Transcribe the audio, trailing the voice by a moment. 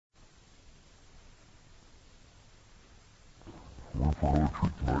in for another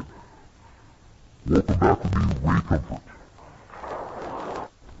treat tonight. Welcome back with me, Ray Comfort.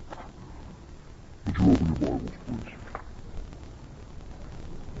 Would you open your Bibles, please?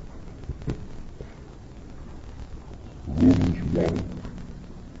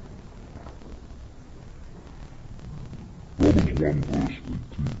 Romans 1, verse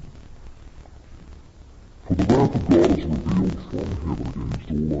 18. For the wrath of God is revealed from heaven against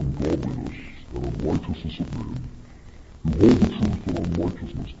all ungodliness and unrighteousness of men, who hold the truth in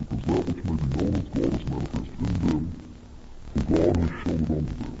unrighteousness, because that which may be known of God is manifest in them, for God has shown it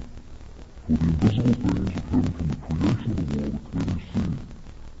unto them. For the invisible things of him from the creation of the world are clearly seen,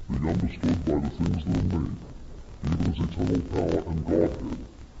 being understood by the things that are made, even as eternal power and Godhead,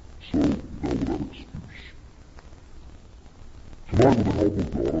 so thou without excuse. Tonight, with the help of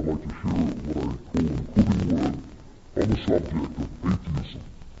God, I'd like to share what I call an equipping word on the subject of atheism.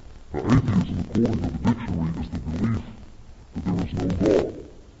 Now, atheism, according to the dictionary, is the belief that there is no God.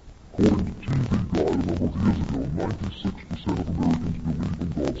 According to TV Guide a number of years ago, 96% of Americans believe in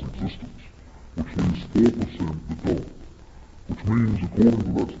God's existence, which leaves 4% that don't. Which means, according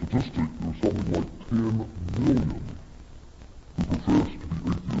to that statistic, there are something like 10 million who profess to be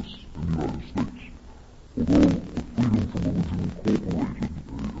atheists in the United States. Although the Freedom from Religion Incorporated,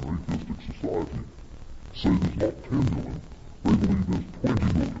 an atheistic society, say there's not 10 million, they believe there's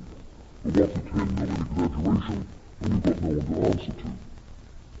 20 million. But what's a 10 million exaggeration? And we've got no one to answer to.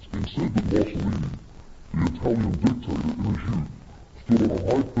 It's been said that Mussolini, the Italian dictator in his youth, stood on a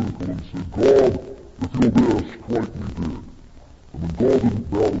high pinnacle and said, God, if you're there, strike me dead. And when God didn't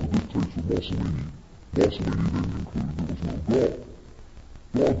bow to the dictates of Mussolini then concluded there was no God.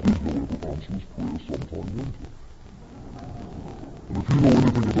 God did, however, answer his prayer sometime later. And if you know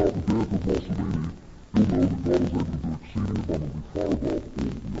anything about the death of Mussolini, you'll know that God is able to do exceeding abundantly far above all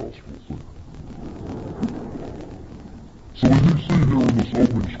we ask or think. So we see here in this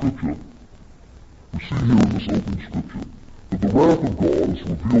opening scripture, that the wrath of God is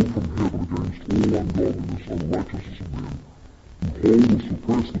revealed from heaven against all ungodliness and unrighteousness of men, who hold or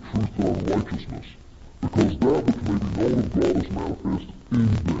suppress the truth in unrighteousness, because that which may be known of God is manifest in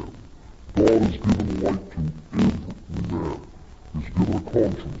them. God has given light to every man. He's given a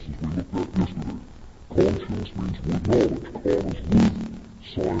conscience, as we looked at yesterday. Conscience means with knowledge. Con is with,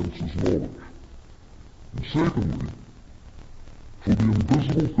 science is knowledge. And secondly, for the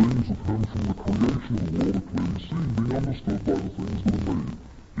invisible things of him from the creation of the world are clearly seen, being understood by the things that are made,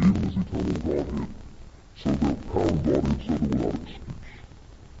 even as eternal Godhead, so that power of Godhead said it without excuse.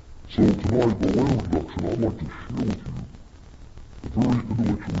 So tonight, by way of introduction, I'd like to share with you a very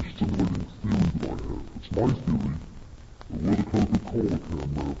intellectually stimulating theory that I have. It's my theory of where the Coca-Cola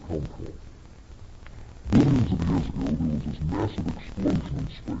may have come from. Billions of years ago, there was this massive explosion in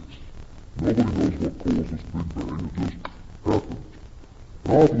space. Nobody knows what caused this Big Bang, it just happened.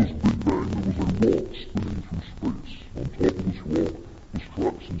 And after this Big Bang, there was a rock spinning through space. On top of this rock was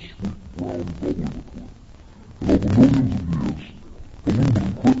trapped some sweet brown bubbly liquid. And over millions of years,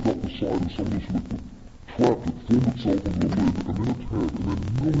 aluminum crept up the side of some of this liquid, trapped it, formed itself into a lid, and then its head, and then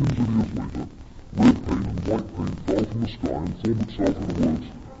millions of years later, red paint and white paint fell from the sky and formed itself into the words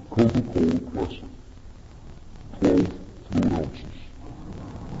Coca-Cola Classic. 12 fluid ounces.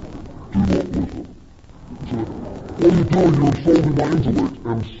 Do not litter. So, all you're doing, you're insulting my intellect,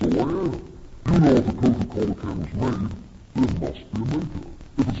 and so I am. You know if a Coca-Cola can was made, there must be a maker.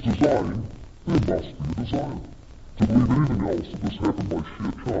 If it's designed, there must be a designer. To believe anything else that this happened by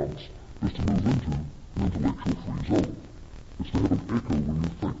sheer chance is to move into an intellectual free zone. It's to have an echo when you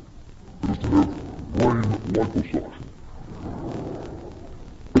think. It is to have brain liposuction.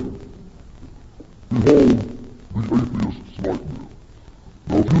 Behold the atheist's nightmare.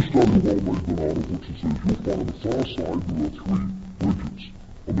 Now if you study well-made banana, which it says, you'll find on the far side there are 3 ridges.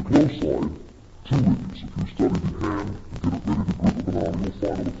 On the close side, 2 ridges. If you study the hand and get it ready to grip a banana, you'll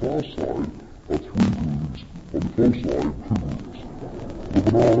find on the far side are 3 grooves. On the close side, 2 grooves. The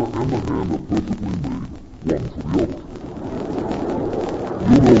banana and the hand are perfectly made, one for the other.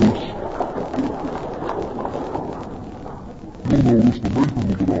 You'll notice the maker of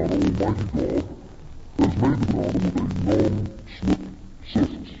the banana, Almighty God, has made the banana with a non-slip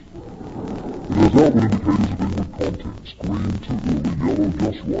surface. It has outward indicators of inward contents, green too early, yellow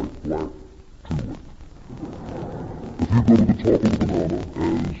just right, black too late. If you go to the top of the banana,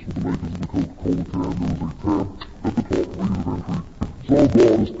 as with the makers of the Coca-Cola can, there is a tab at the top for ease of entry. So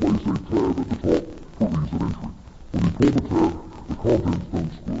God has placed a tab at the top for ease of entry. When you pull the tab, the contents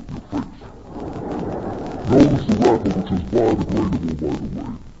don't squirt in your face. Notice the wrapper, which is biodegradable, by the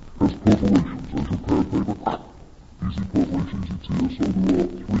way, has perforations. As your pad paper, easy perforation, easy tear, so there are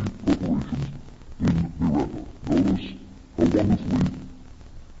 3 perforations in the wrapper. Notice how wonderfully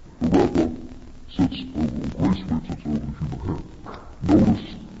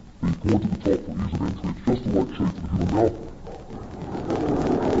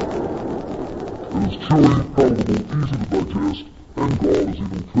is chewy, palatable, easy to digest, and God has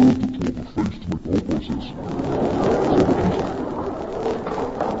even curved it toward the face to make the whole process so much easier.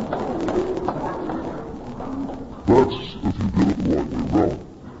 That's if you get it the right way around.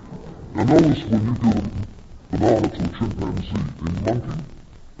 Now notice when you give a banana to a chimpanzee, a monkey,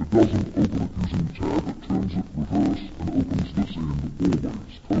 it doesn't open it using the tab, it turns it reverse and opens this end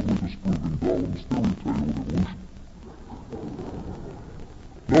always, totally disproving Darwin's fairy tale of evolution.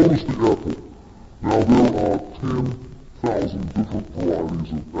 Notice the apple. Now there are 10,000 different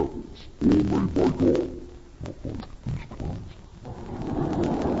varieties of apples, all made by God, not by these clowns.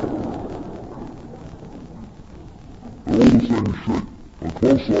 They're all the same shape. On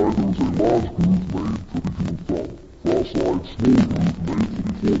close side there is a large groove made for the human thumb. Far side, small groove made for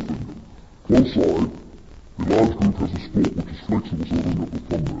the forefinger. Close side, the large groove has a stalk which is flexible so it doesn't have the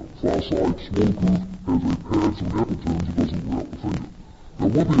thumbnail. Far side, small groove has a pad so when the apple turns it doesn't wear out the finger. Now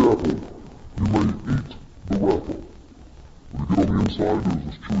with the apple, you may eat the wrapper. When you get on the inside, there's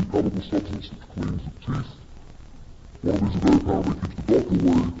this chewy palatable substance which cleans the teeth. One of these is very powerful, keeps the doctor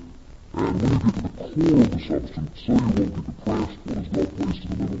away. And when you get to the core of the substance, so you won't get depressed, what is God placed in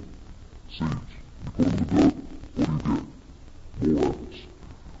the middle? Seeds. You put them in the dirt, what do you get? More apples.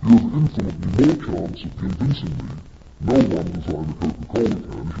 You have infinitely more chance of convincing me no one designed the Coca-Cola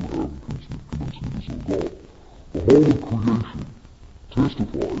can as you have convincing me this is God. The whole of creation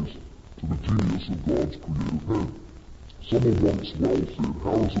testifies to the genius of God's creative hand. Someone once well said,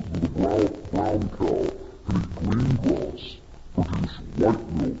 how is it that a brown cow can eat green grass, produce white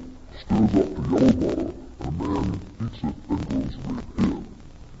milk, stirs up to yellow butter, and a man eats it and grows red hair?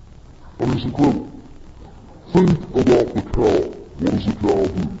 I mean, it's incredible. Think about the cow. What does the cow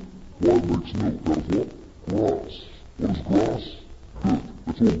do? Why it makes milk out of what? Grass. What is grass? Dirt.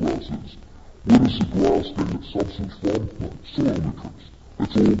 That's all grass is. Where does the grass gain its substance from? Soil nutrients.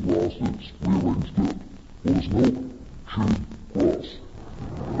 That's all grass is. Rearranged dirt. What is milk? Chewed grass.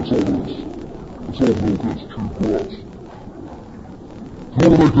 That's all it is. That's all milk is. Chewed grass. You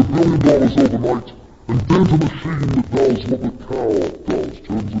want to make $1 billion overnight? Invent a machine that does what the cow does.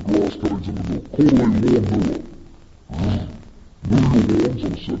 Turns the grass cuttings into milk. Call it a lawn mower. Mow your lawns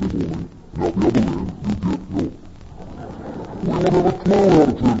on a Sunday morning, and out the other end, you get milk. We would have a clue how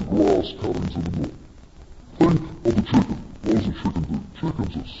to turn grass cuttings into milk. Think of the chicken. What does a chicken do?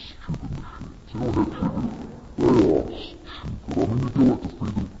 Chickens are stupid machines. You don't have chicken. They are stupid. I mean, you do have to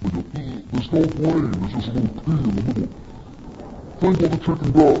feed them. There's no brain. There's just a little pea in the middle. Think what the chicken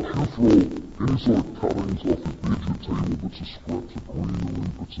does. You throw any sort of cuttings off the edge of the table, bits of scraps of greenery,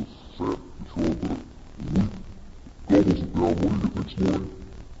 bits of fat, you throw a bit of wheat, gobbles it down. What do you get next morning?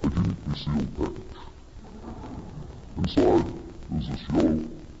 A uniquely sealed package. Inside, there's this yellow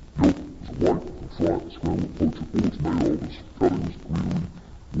yolk, there's a white, and fry it, scramble it, poach it. All it's made of is cuttings, greenery,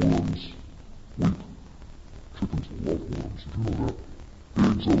 worms, wheat. Chickens love worms. Did you know that?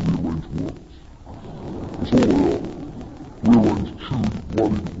 Eggs are rearranged worms. That's all they are. Rearranged, chewed,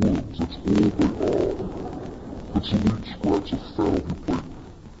 bloodied worms. That's all they are. It's the wheat scraps of fat off your plate.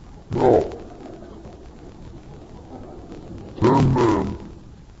 Now, can man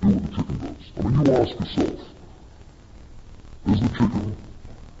do what the chicken does? I mean, you ask yourself, is the chicken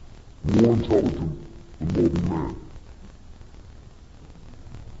more intelligent than modern man?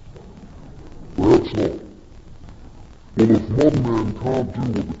 Perhaps not. Well, if modern man can't do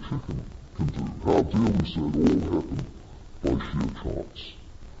what the chicken can do, how dare we say it all happened by sheer chance?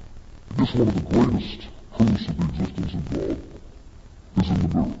 I guess one of the greatest proofs of the existence of God is in the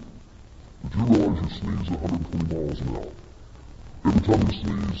mirror. Did you realize you sneeze 120 miles an hour? Every time you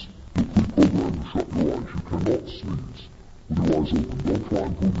sneeze, you're pre-programmed to shut your eyes. You cannot sneeze with your eyes open. Don't try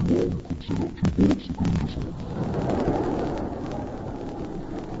and prove me wrong. You could send out 2 bullets that could injure someone.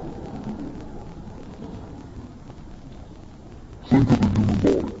 Think of the human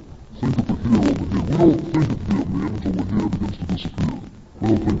body. Think of the hair on the head. We don't think of hair, man, until the hair begins to disappear. We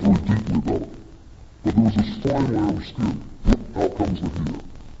don't think very deeply about it. But there is this fine layer of skin. Out comes the hair.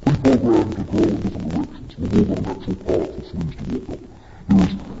 Pre-programmed to grow in different directions. We're more than a natural path for fleas to walk up. There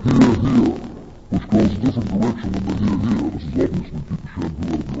is hair here, which grows a different direction than the hair here. This is obviously keep the shampoo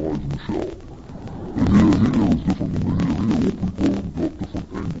out of your eyes in the shower. The hair here is different than the hair here. All pre-programmed got different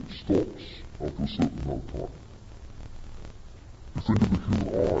angled stops after a certain amount of time. You think of the human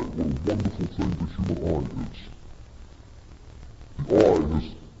eye, what a wonderful thing the human eye is. The eye has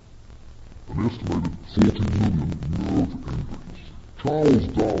an estimated 40 million nerve endings. Charles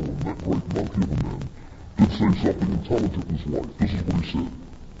Darwin, that great monkey of a man, did say something intelligent in his life. This is what he said.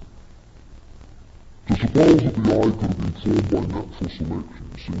 To suppose that the eye could have been formed by natural selection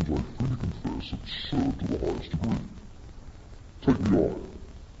seems, I freely confess, absurd to the highest degree. Take the eye.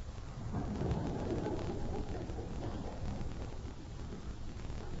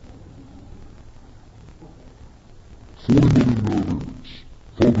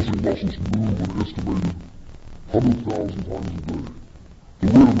 houses move an estimated 100,000 times a day. The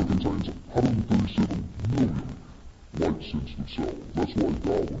retina contains 137 million light-sensitive cells. That's why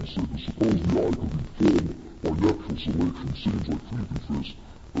Darwin said that suppose the eye could be formed by natural selection seems like free confess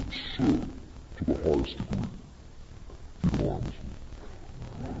absurd to the highest degree. Keep an eye on this one.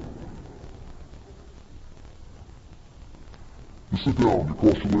 You sit down, you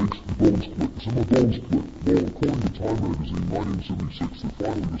cross your legs, your bones click. Some of the bones click. Well, according to Time magazine, 1976, they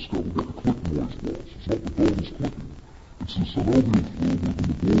finally discovered what the click noise was. It's not the bones clicking. It's the synovial fluid within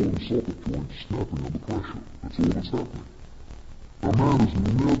the ball and socket joint snapping under pressure. That's all that's happening. Now, man has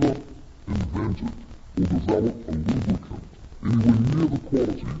never invented or developed a lubricant anywhere near the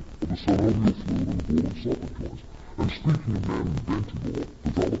quality of the synovial fluid in the ball and socket joints. And speaking of man inventing or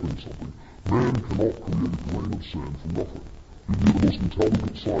developing something, man cannot create a grain of sand from nothing. You'd be the most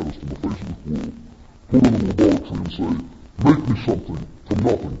intelligent scientist on the face of the world, put in a laboratory and say, make me something from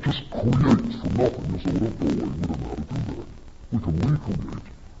nothing, just create from nothing. You'll say, well, don't go away, we don't know how to do that. We can recreate,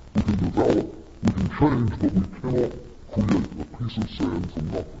 we can develop, we can change, but we cannot create a piece of sand from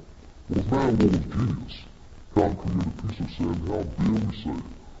nothing. Well, if man, all of genius, can't create a piece of sand, how dare we say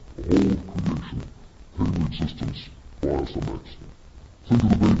the whole of creation came into existence via some accident? Think of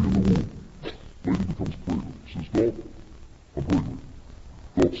the baby in the womb. Baby becomes pregnant. Says, God, I'm pregnant.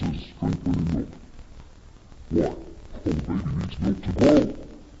 God says, drink plenty of milk. Why? Oh, the baby needs milk to grow.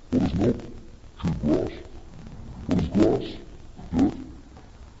 What is milk? Chewed grass. What is grass? Dirt.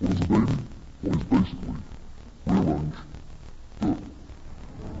 What is a baby? Well, he's basically rearranged dirt.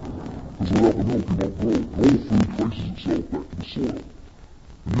 Because without the milk, he won't grow. The whole food traces itself back to the soil.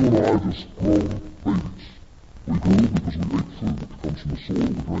 And you and I have just grown babies. We grew because we ate food which comes from the soil. We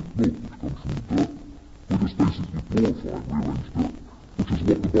drank milk which comes from the dirt. We just basically glorified rearranged dirt, which is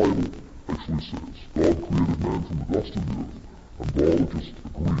what the Bible actually says. God created man from the dust of the earth, and biologists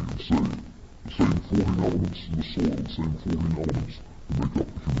agree and say the same 14 elements in the soil, the same 14 elements that make up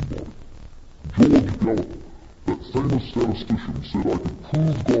the human body. George Gallup, that famous statistician, said I could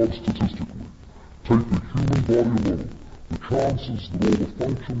prove God statistically. Take the human body alone, the chances that all the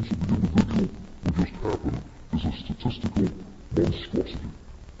functions of the individual would just happen is a statistical monstrosity.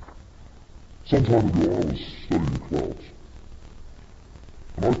 Some time ago I was studying clouds,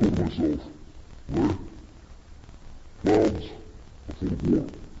 and I thought to myself, well, clouds are full of water.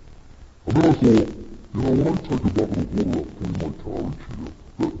 And then I thought, when I take a bucket of water up from my car each year,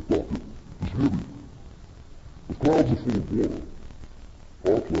 that bucket is heavy. If clouds are full of water,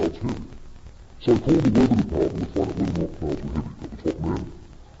 are clouds heavy? So I called the weather department to find out whether or not clouds were heavy at the top man.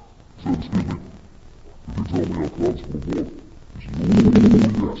 I said, excuse me, if you tell me our clouds are full of water, he said, oh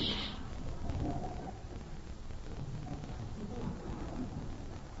yes.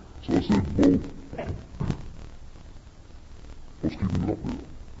 So I said, well, what's keeping it up there?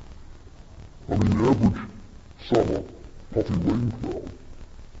 I mean, the average summer puffy rain cloud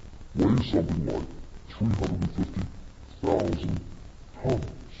weighs something like 350,000 tons.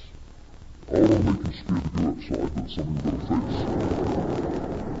 I don't want to make you scared to go outside, but it's something you've got to face.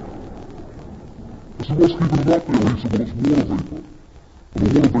 I said, what's keeping it up there? He said, well, it's water vapor. And the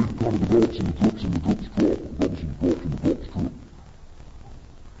water vapor kind of develops and the drips drop, it develops and the drops drip.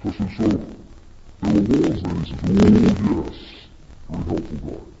 So I said, so there are walls then? He says, oh yes. Very helpful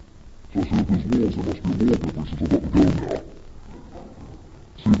guy. So I said, if there's walls, there must be a wall difference. He says, I've got to go now.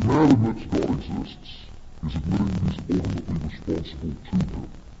 See, if man admits God exists, he's admitting he's ultimately responsible to him.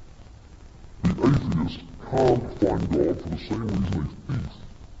 The atheist can't find God for the same reason a thief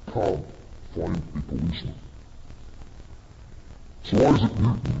can't find a policeman. So Isaac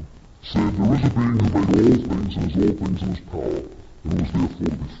Newton said, there is a being who made all things and has all things in his power, and was therefore to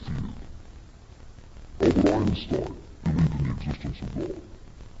be feared. Albert Einstein believed in the existence of God.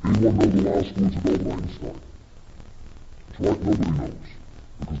 Anyone know the last words of Albert Einstein? That's right, nobody knows.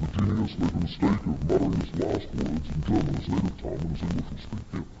 Because the genius made the mistake of muttering his last words in German, his native tongue, and his English was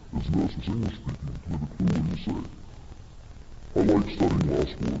speaking. His nurse was English speaking, to have a clue what he said. I like studying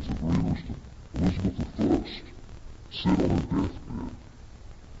last words, they're very interesting. Elizabeth I said on her deathbed,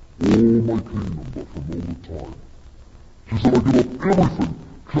 all my kingdom but for a moment of time. She said, I give up everything,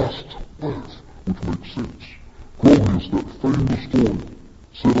 just that, which makes sense. Gropius, that famous historian,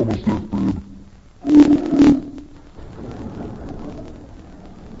 said on his deathbed,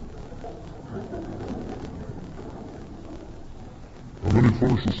 and then he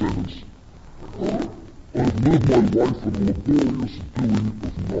finished the sentence, I've lived my life in the laborious doing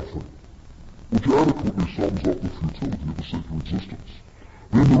of nothing, which adequately sums up the futility of the secular existence.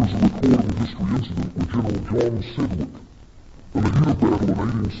 Then there is a record of a history incident with General John Sidgwick. In the heat of battle in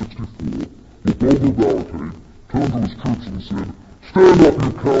 1864, the Belgrade barricade turned to his troops and said, Stand up,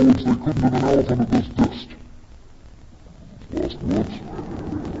 you cowards. They couldn't have an elephant at this dist. Last words.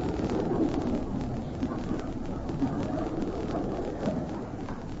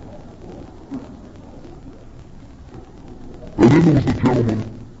 And then there was the gentleman.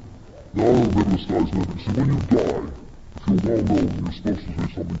 Now I remember this guy's name. See, when you die, if you're well known, you're supposed to say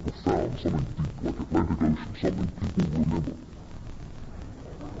something profound, something deep, like Atlantic Ocean, something people remember.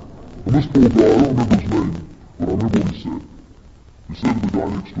 And this poor guy, I don't remember his name, but I remember what he said. He said to the guy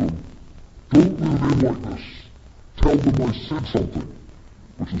next to him, "Don't live in like this. Tell them I said something,"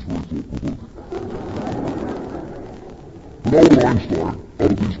 which is very thought-provoking. But Albert Einstein,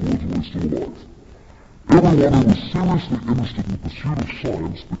 out of these words, when he's still alive, everyone who is seriously interested in the pursuit of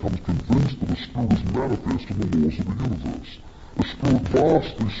science becomes convinced that a spirit is manifest in the laws of the universe, a spirit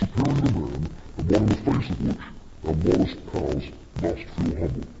vastly superior to man, and one in the face of which our modest powers must feel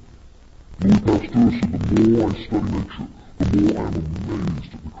humble. Louis Pasteur said, "The more I study nature, the more I am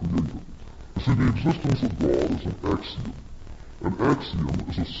amazed at the Creator." You see, the existence of God is an axiom. An axiom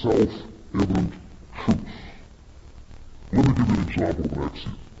is a self-evident truth. Let me give you an example of an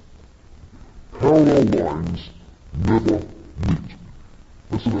axiom. Parallel lines never meet.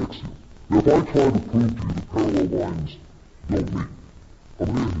 That's an axiom. Now, if I try to prove to you that parallel lines don't meet, I'm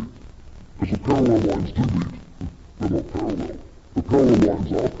an idiot. Because the parallel lines do meet, they're not parallel. The parallel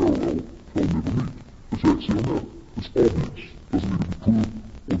lines are parallel, they'll never meet. It's axiomatic. It's obvious. Doesn't need to be proved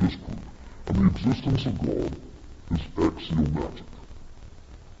or disproved. And the existence of God is axiomatic.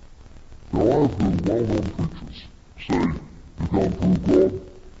 Now, I've heard well-known preachers say, you can't prove God,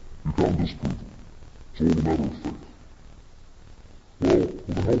 you can't disprove him. It's all a matter of faith. Well, with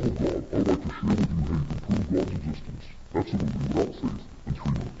the help of God, I'd like to share with you how you can prove God's existence, absolutely without faith, in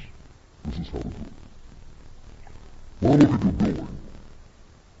 3 minutes. This is how to do it. When I look at your building,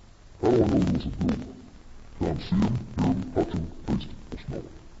 how do I know there's a builder? Can't see him, hear him, touch him, taste him, or smell him.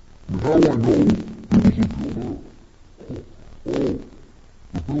 And how do I know there was a builder?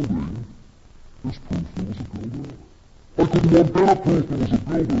 The building is proof there was a builder. I couldn't want better proof there was a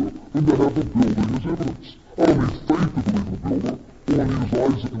builder than to have the building as evidence. I don't need faith to believe in a builder. All I need is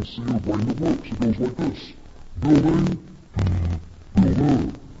eyes that can see and a brain that works. It goes like this. Building,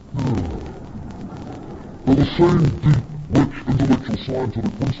 builder. Now the same deep, rich, intellectual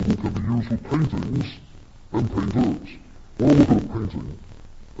scientific principle can be used with paintings and painters. When I look at a painting,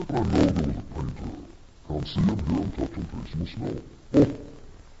 how can I know there was a painter? Can't see him, hear him, touch him, taste him, or smell him. Oh,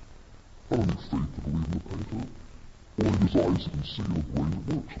 I don't need faith to believe in a painter. All I need is eyes that can see and a brain that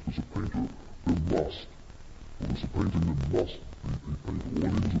works. If there's a painter, there must. If there's a painting, there must be a painter. All I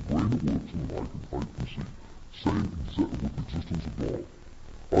need is a brain that works and an eye can see. Same exactly with the existence of God.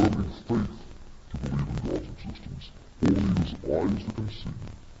 I don't need faith to believe in God's existence. All I need is eyes that can see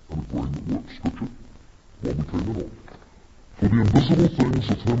and a brain that works. Scripture, what we came in on. For the invisible things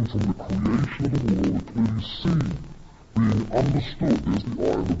of him from the creation of the world are clearly seen, being understood, there's the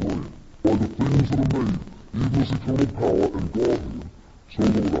eye and the brain, by the things that are made, even as eternal power and Godhead, so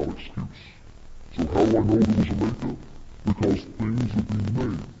they're without excuse. So how do I know there was a maker? Because things have been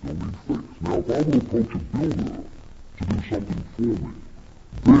made, they'll need faith. Now, if I were to approach a builder to do something for me,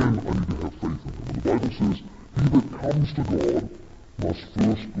 then I need to have faith in him. And the Bible says, he that comes to God must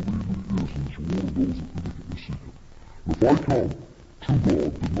first believe that he is, and is reward of those that diligently seek him. And if I come to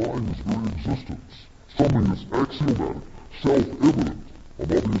God denying his very existence, something that's axiomatic, self-evident,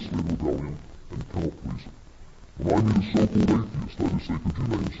 I'm obviously in rebellion and cannot please him. When I meet a so-called atheist, I just say, could you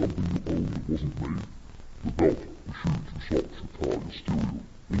name something you own that wasn't made? Your belt, your shoes, your socks, your car, your stereo,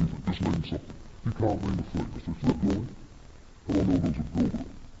 anything. Just name something. You can't name a thing. I say, is that building? How do I know there's a builder?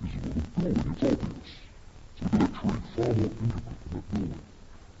 Is it a building? It's obvious. So look at that tree, far more intricate than that building.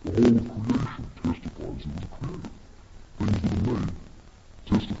 The whole of creation testifies there was a creator. Things that are made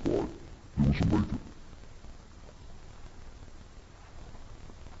testify there was a maker.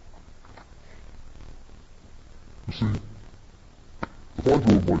 You see, if I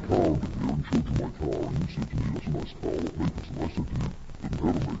drove my car over here and showed you my car and you said to me, that's a nice car, what make it? And I said to you, didn't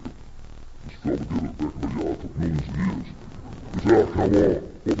have a make it. Just fell together back in the yard, took millions of years. You say, oh, come on,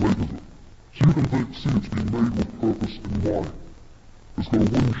 what make is it? So you can see it's been made with purpose in mind. It's got a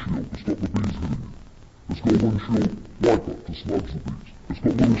windshield to stop the bees hitting you. It's got a windshield wiper to smudge the bees. It's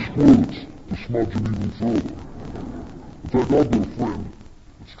got little squirts to smudge them even further. In fact, I've got a friend,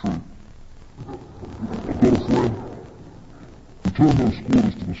 it's true. I've got a friend who turned those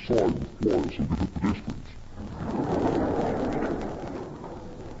squirters to the side with wires so they could hit pedestrians.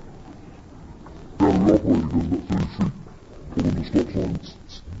 Down the operator goes about 30 feet. Pull in the stop sign.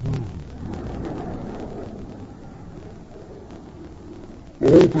 The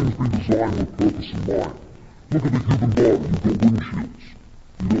whole thing's been designed with purpose in mind. Look at the human body. You've got windshields.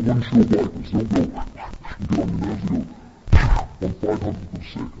 You've got windshield wipers. They'll go and get on your nerves and go on 500th of a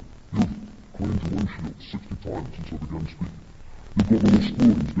second. You've cleaned your windshield 60 times since I began speaking. You've got little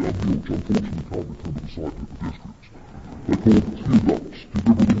screws down here, which unfortunately can't be turned to the side of the pedestrians. They're called tear ducts. Keep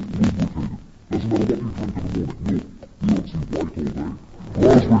everything lubricated. Doesn't matter what you drink in the morning. Milk. You don't see white all day.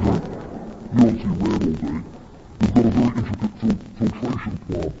 Raspberry drink. You don't see red all day. They've got a very intricate filtration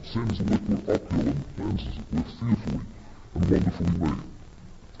plant that sends the liquid uphill and cleanses it. They're fearfully and wonderfully made.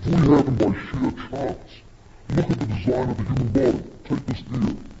 It's only happened by sheer chance. Look at the design of the human body. Take this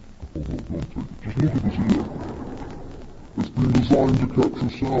ear. Oh no, don't take it. Just look at this ear. It's been designed to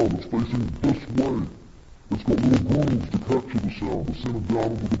capture sound. It's facing this way. It's got little grooves to capture the sound, to send it down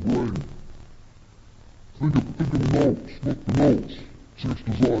into the brain. Think of the notes. Look, the notes. See its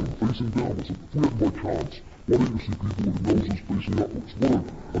design, facing downwards. If we had by chance, why don't you see people with noses facing upwards? What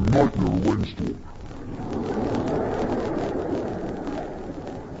a nightmare, a rainstorm.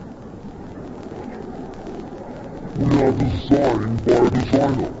 We are designed by a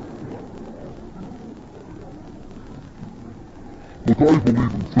designer. Look, I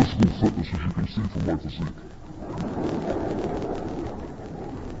believe in physical fitness, as you can see from my physique.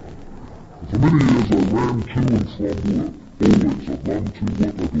 For many years I ran to and from work. Always, I've run to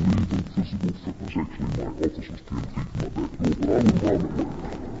work. I believe in physical fitness. Actually, my office was 10 feet from my back door, but I would run at work.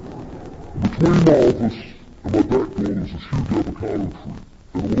 Between my office and my back door there was a huge avocado tree,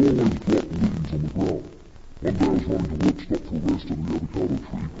 and it would always drop leaves on the ground. One day I was running to work, stopped for a rest under the avocado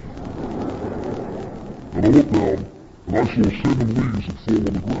tree, and I looked down, and I saw 7 leaves had fallen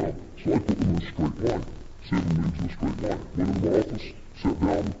on the ground, so I put them in a straight line. 7 leaves in a straight line. Went into my office, sat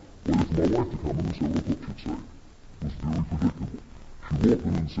down, waited for my wife to come in and say what I thought she'd say. It was very predictable. She walked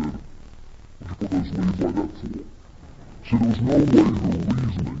in and said, "What'd you put those leaves like that for?" So there was no way her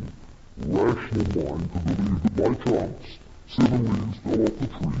reasoning, rational mind could believe that by chance 7 leaves fell off the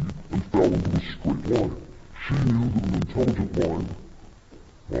tree and fell into a straight line. She knew that an intelligent mind.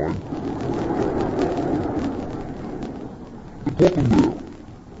 The problem there.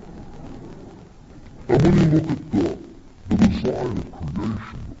 And when you look at the design of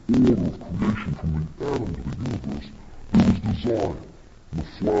creation, the order of creation from the atom to the universe, there is design. The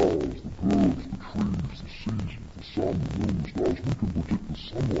flowers, the birds, the trees, the seasons, the sun, the moon, the stars. We can predict the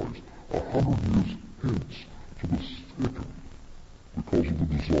sunrise 100 years hence to the second because of the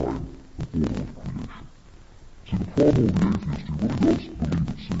design and order of creation. See, the problem with the atheist, he really does believe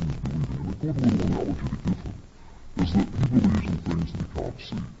it seems believing, and a good little analogy to give him is that he believes in things that he can't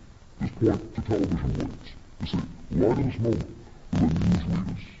see. Just point to television waves. You see, right at this moment, there are news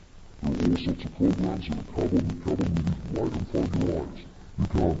readers. There are all sorts of programs that are covered movies right in front of your eyes. You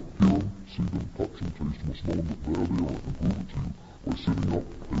can't hear them, see them, touch them, taste them, or smell them, but they're there. I can prove it to you by setting up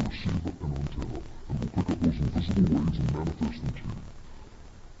a receiver and an antenna, and will pick up those invisible waves and manifest them to you.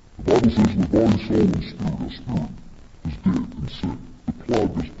 The Bible says the body, soul, and spirit, our spirit, is dead and sin. The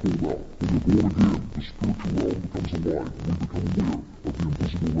plug is pulled out. When we're born again, the spiritual realm becomes alive, and we become aware of the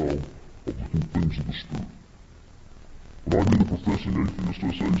invisible realm of the things of the spirit. When I meet a professing atheist, I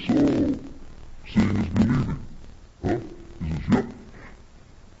say, "So, seeing is believing." Huh? He says, "Yep.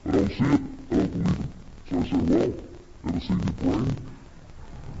 I don't see it, I don't believe it." So I say, "Well, ever seen your brain?"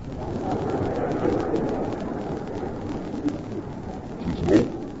 He says, "No."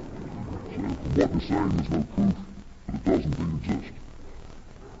 So from what you're saying, there's no proof that it does indeed exist.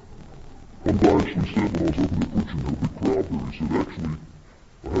 One guy actually said when I was over there preaching, had a big crowd there, he said, "Actually,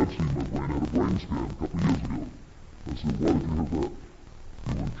 I have seen my brain. I had a brain scan a couple of years ago." I said, "Why did you have that?"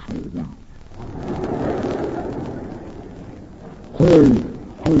 He went, "Sure, wait."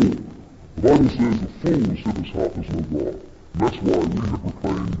 Cool. The Bible says the fool who said his heart is no God. And that's why we have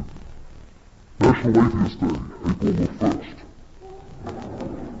proclaimed National Atheist Day, April the 1st.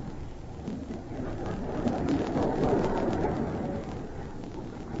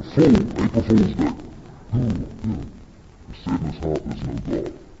 The fool, April Fool's Day. Who said his heart is no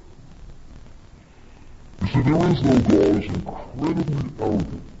God. You see, there is no God is incredibly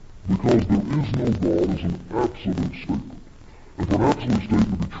arrogant, because there is no God is an absolute statement. And for an absolute statement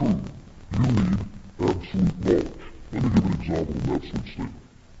to be true, you need absolute knowledge. Let me give an example of an absolute statement.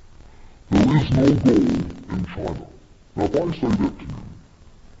 There is no gold in China. Now if I say that to you,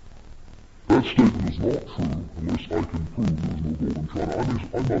 that statement is not true unless I can prove there is no gold in China. I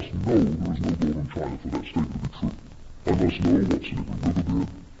must know there is no gold in China for that statement to be true. I must know what's in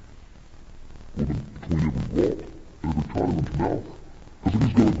every riverbed, or between every rock, and every Chinaman's mouth. Because if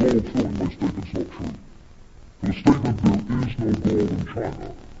he's got a gold filling, my statement's not true. For the statement there is no gold in China,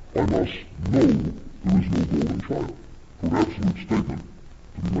 I must know there is no gold in China. For an absolute statement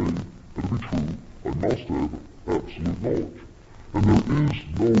to be made and to be true, I must have absolute knowledge. And there is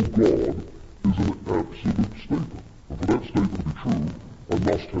no God is an absolute statement. And for that statement to be true, I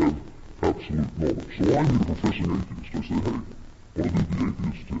must have absolute knowledge. So I meet a professing atheist. I say, hey, want to do the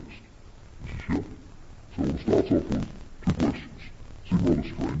atheist test? He says, yeah. So it starts off with two questions. Seem rather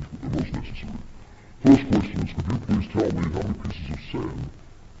strange, but they're most necessary. First question is, could you please tell me how many pieces of sand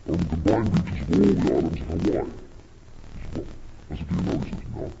are on the combined beaches of all the islands of Hawaii? He says, well, I said, do you know? He says,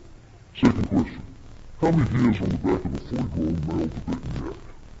 no. Second question, how many hairs are on the back of a fully grown male Tibetan yak?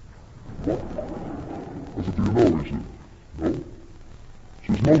 What? I said, do you know? He said, no. So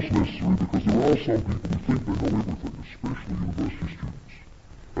it's most necessary because there are some people who think they know everything, especially university students.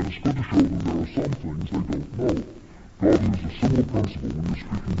 And it's good to show them there are some things they don't know. God used a similar principle when he was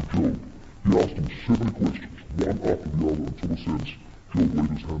speaking to Job. He asked him 7 questions, one after the other, until a sense Job laid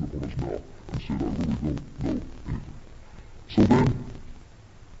his hand upon his mouth and said, I really don't know anything. So then,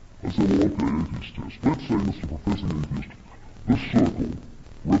 I said, well, okay, atheist test. Let's say, Mr. Professing Atheist, this circle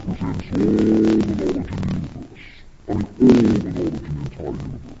represents all the knowledge in the universe. I mean, all the knowledge in the entire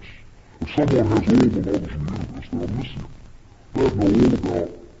universe. If someone has all the knowledge in the universe, they're omniscient. They'd know all about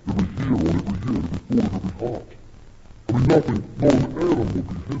every hair on every head, every thought, every heart. I mean, nothing, not an atom would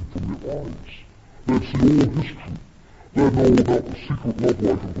be hid from their eyes. They'd see all history. They'd know all about the secret love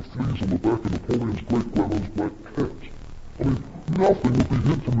life of the fleas on the back of Napoleon's great-grandmother's black cat. I mean, nothing would be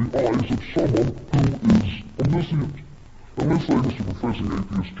hid from the eyes of someone who is omniscient. And let's say, Mr. Professing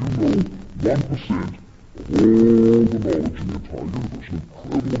Atheist, you know 1% of all the knowledge in the entire universe, an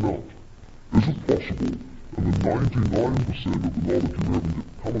incredible amount. Is it possible, in the 99% of the knowledge you haven't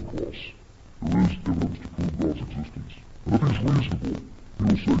come across, there is evidence to prove God's existence? And if he's reasonable, he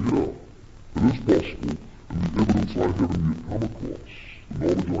will say, yeah, it is possible, and the evidence I haven't yet come across, the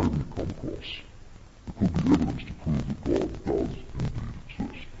knowledge I haven't yet come across, there could be evidence to prove that God does indeed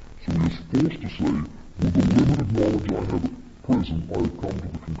exist. So he is forced to say, with the limited knowledge I have at present, I have come to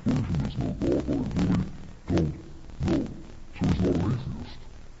the conclusion there's no God, but I really don't know. So he's not an atheist.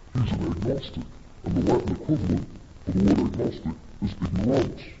 He's an agnostic. And the Latin equivalent for the word agnostic is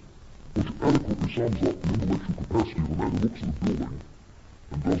ignorance, which adequately sums up the intellectual capacity of a man who looks at a building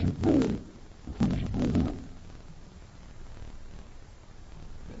and doesn't know if there was a builder.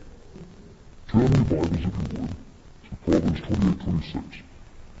 Turn your Bibles, if you would, to Proverbs 28:26.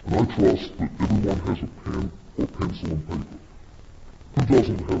 And I trust that everyone has a pen or pencil and paper. Who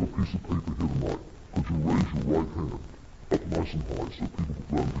doesn't have a piece of paper here tonight? Could you raise your right hand up nice and high so people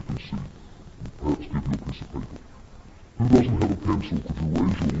around you can see and perhaps give you a piece of paper? Who doesn't have a pencil? Could you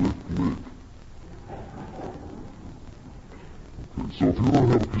raise your left leg? Okay, so if you don't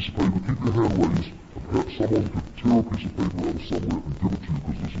have a piece of paper, keep your hand raised, and perhaps someone could tear a piece of paper out of somewhere and give it to you,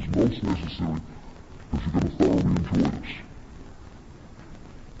 because this is most necessary if you're going to thoroughly enjoy this.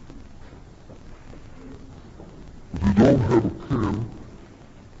 If you don't have a pen,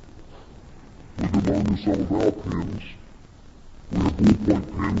 we can loan you some of our pens. We have ballpoint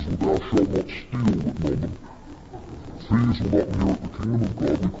pens with "Thou shalt not steal" written on them. Thieves will not inherit the kingdom of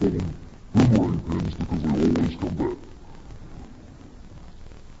God. We call them boomerang pens because they always come back.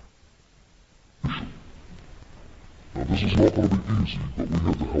 Now this is not going to be easy, but we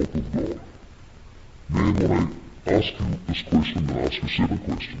have the help of God. Man, when I ask you this question, I'm going to ask you 7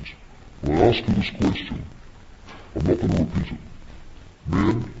 questions. When I ask you this question, I'm not going to repeat it.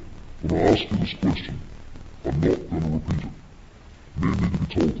 Men, when I ask you this question, I'm not going to repeat it. Men need to be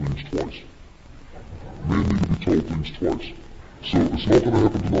told things twice. Men need to be told things twice. So it's not going to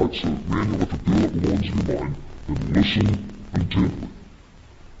happen tonight, so men, you'll have to build up the ones in your mind and listen intently.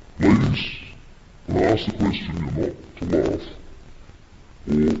 Ladies, when I ask the question, you're not to laugh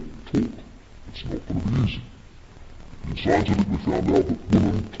or talk. It's not going to be easy. And scientifically found out that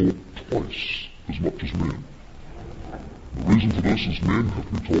women talk twice as much as men. The reason for this is men have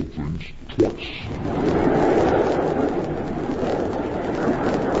to be told things twice.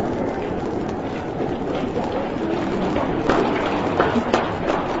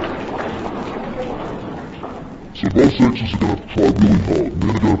 So both sexes are going to have to try really hard. Men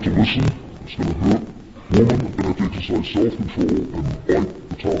are going to have to listen. It's going to hurt. Women are going to have to exercise self-control and bite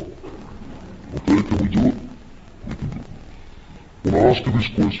the tongue. Okay, can we do it? We can do it. When I ask you these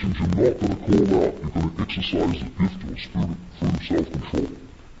questions, you're not going to call out. You're going to exercise the gift or spirit through self-control.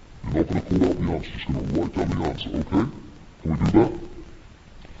 You're not going to call out the answer. You're just going to write down the answer, okay? Can we do that?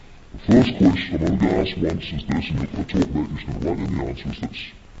 The first question I'm only going to ask once is this, and you're going to talk about it. You're just going to write down the answer is this.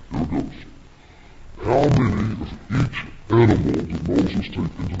 Here it goes. How many of each animal did Moses take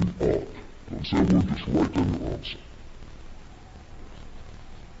into the ark? Don't say a word, just write down your answer.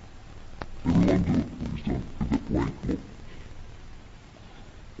 Everyone do it, please don't give it blank look.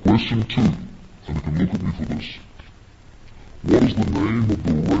 Question 2. and you can look at me for this. What is the name of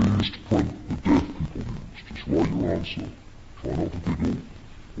the raised print the deaf people use? Just write your answer. Try not to giggle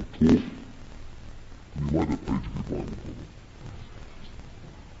or talk. And you write that page of your Bible for me.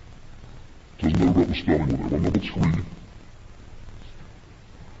 Doesn't matter about the spelling, whatever. Number 3.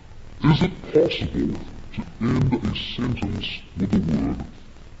 Is it possible to end a sentence with the word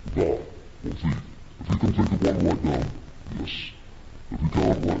the or the? If you can think of one, write down yes. If you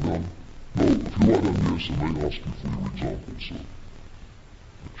can't, write down no. If you write down yes, I may ask you for your example, so make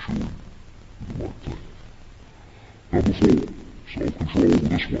sure you do the right thing. Number 4, self-control with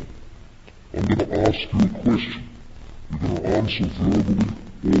this one. I'm going to ask you a question. You're going to answer verbally,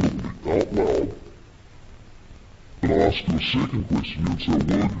 audibly, out loud. I'm going to ask you a second question. You would say a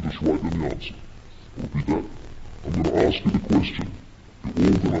word, you just write down the answer. I'll repeat that. I'm going to ask you the question. You're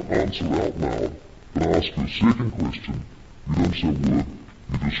all going to answer out loud. I'm going to ask you a second question. You don't say a word,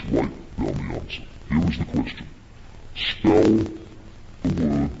 you just write down the answer. Here is the question. Spell the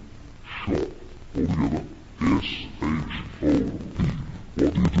word shop. Altogether, S-H-O-P.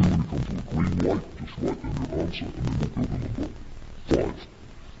 What do you do when you come to a green light? Just write down your answer and then we'll go to number 5.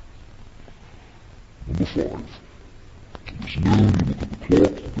 Number 5. It's noon, you look at the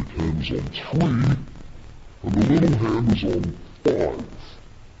clock, the big hand is on 3, and the little hand is on 5.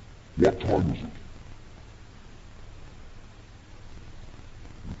 What time is it?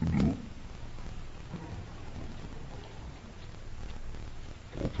 You can do it.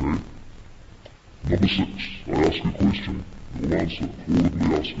 Okay. Number 6. I ask you a question. You'll answer. Audibly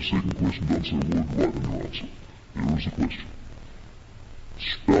ask a second question. Don't say a word. Write down your answer. Here is the question.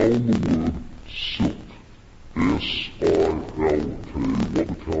 Spell the word silk. S-I-L-K. What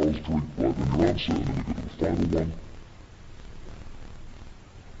the cows drink. Write down your answer. And then we go to the final one.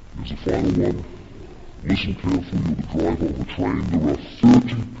 Here's the final one. Listen carefully. You're the driver of a train. There are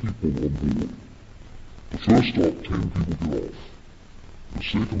 30 people on board. The first stop, 10 people get off. The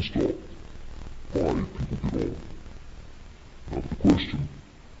second stop, 5 people get on. Now the question,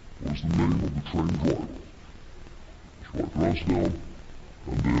 what is the name of the train driver? Just write your answer down,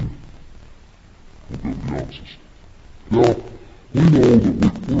 and then we'll go to the answers. Now, we know that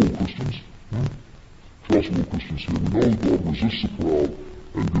we're all Christians. Trust we're all Christians here. We know that God resists the proud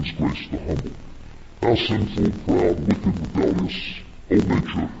and gives grace to the humble. Our sinful, proud, wicked, rebellious, old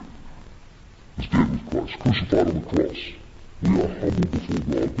nature is dead with Christ, crucified on the cross. We are humble before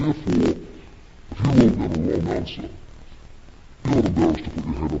God. Therefore, if you wrote down a wrong answer, you're not embarrassed to put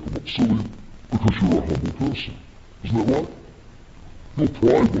your hand up and look silly because you're a humble person. Isn't that right? Your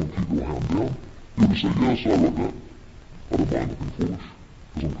pride won't keep your hand down. You're going to say, yes, I wrote that. I don't mind looking foolish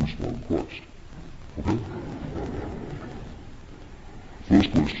because I'm crucified in Christ. Okay? First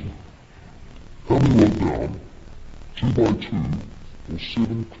question. How many wrote down 2 by 2 or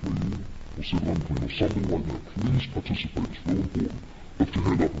 7 clean or 7 unclean or something like that? Please participate. It's real important. Lift your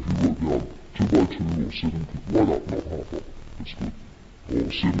hand up if you wrote down 2 by 2 or 7 clean. Right up, not half up. That's good.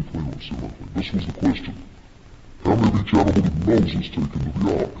 Or 7 clean or 7 unclean. This was the question. How many of each animal did Moses take into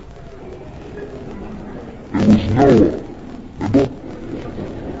the ark? It was Noah. Remember?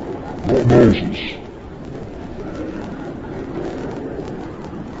 Not Moses.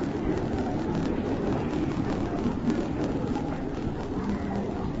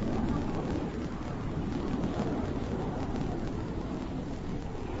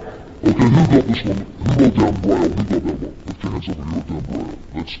 Okay, who got this one? Who wrote down Braille? Who got that one? Lift your hands up if you wrote down Braille.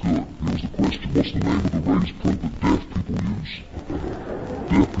 That's good. Here's the question. What's the name of the raised print that deaf people use?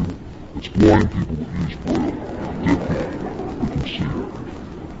 Deaf people. It's blind people that use Braille. Deaf people. They can see it.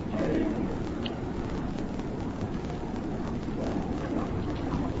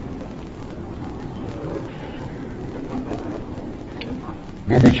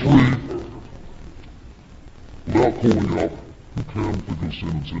 Number 3. Without calling out, who can think of a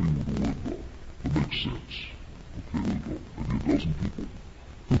sentence ending with the word God that makes sense? Okay, there we go. Maybe a dozen people.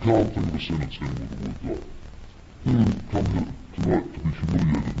 Who can't think of a sentence ending with the word God? Who didn't come here tonight to be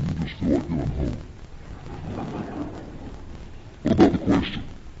humiliated and you just feel like you're unholy? What about the question?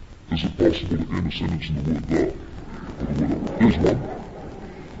 Is it possible to end a sentence in the word God? Here's one.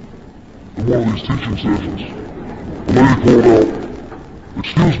 In one of these teaching sessions, a lady called out,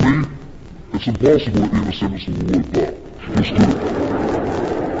 "Excuse me, it's impossible to end a sentence in the word God." Just do it.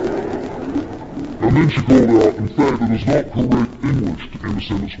 And then she called out, "In fact, it is not correct English to end a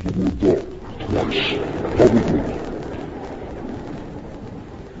sentence with the word God." Twice. Publicly.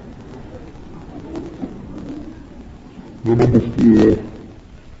 Now number 4.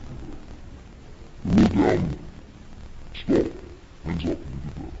 We wrote down stop. Hands up.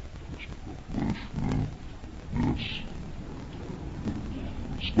 Yes.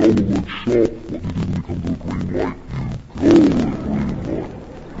 Spell the word shop. What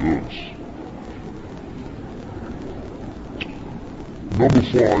Number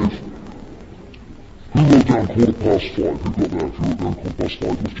 5, who wrote down 5:15? Who got that? If you wrote down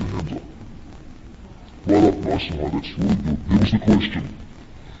 5:15, lift your hands up. Right up nice and high, that's really good. Here's the question.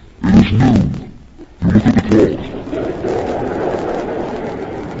 It is noon. You look at the clock.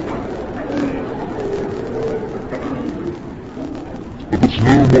 If it's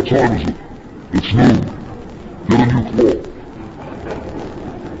noon, what time is it? It's noon. Get a new clock.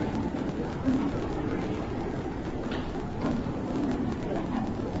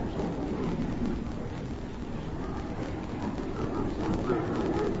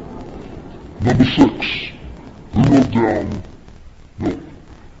 Number 6, who wrote down milk?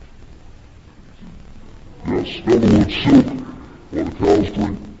 Yes, spell the word silk, while the cows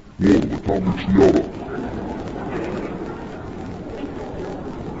drink water. The cow makes the udder.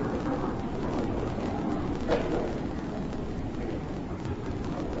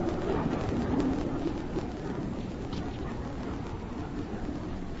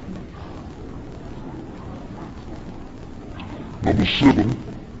 Number 7,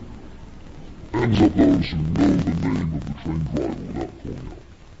 hands up those who know the name of the train driver without calling out.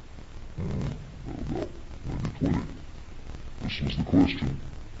 About maybe 20. This was the question.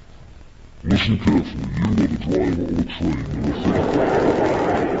 Listen carefully. You are the driver of a train. There are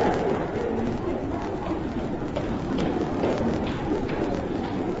 35.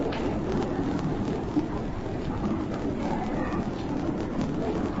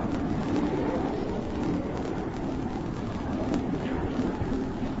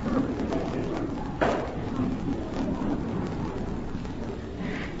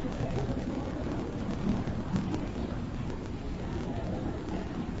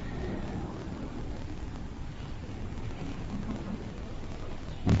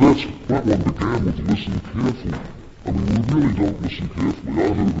 That one began with listen carefully. I mean, we really don't listen carefully. I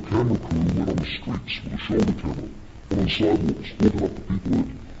heard the camera crew went on the streets with a shoulder camera, went on sidewalks, walking up to people that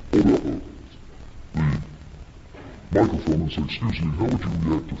hold out the microphone and said, excuse me, how would you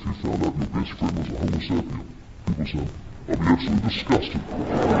react if you found out your best friend was a Homo sapien? People said, I'd be absolutely disgusted.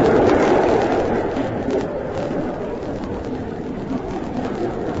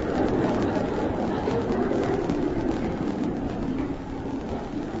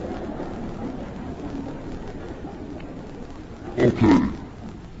 Okay,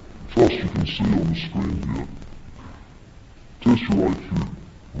 trust you can see on the screen here. Test your IQ.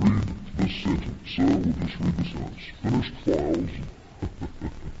 Read this sentence. Sir, we'll just read the sentence. Finished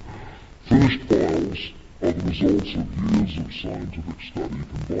files are the results of years of scientific study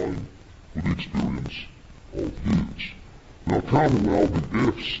combined with the experience of years. Now count now the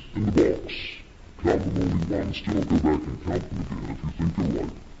F's in the box. Count them only once, don't go back and count them again if you think you're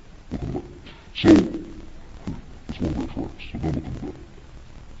right. Look at that. So, it's one of their tricks, so don't look at that.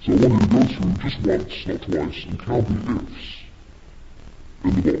 So I want you to go through just once, not twice, and count the F's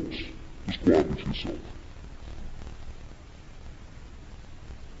in the box. Just quietly to yourself.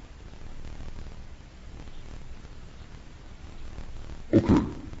 Okay,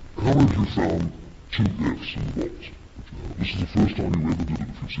 how many of you found 2 F's in the box? This is the first time you ever did it if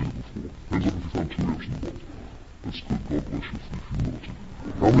you've seen it before. Hands up if you found 2 F's in the box. That's good, God bless you for your humility.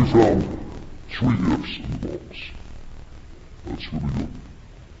 How many found 3 F's in the box? That's really good.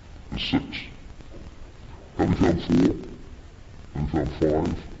 There's 6. How many found 4? How many found 5?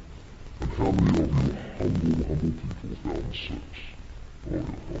 And how many of you humble people found 6? Oh, you're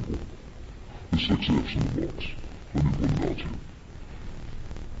humble. There's 6 F's in the box. Let me point it out to you.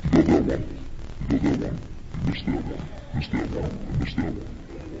 You got that one. You got that one. You missed that one. Missed that one. And missed that one.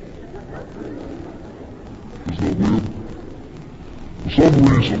 Isn't that weird? For some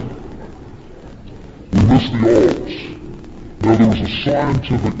reason, we missed the odds. Now there is a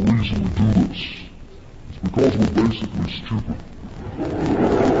scientific reason we do this. It's because we're basically stupid.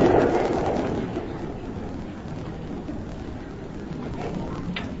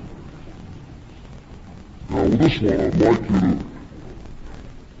 Now with this one, I'd like you to...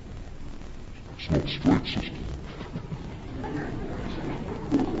 It's not straight, sister.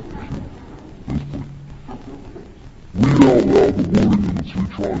 Read out loud the wording in the 3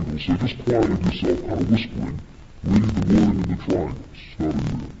 triangles. So just quietly to yourself, kind of whispering. Read the wording in the triangles. Starting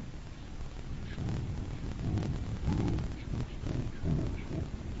there.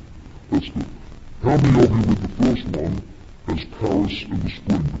 That's good. How many of you with the first one as Paris in the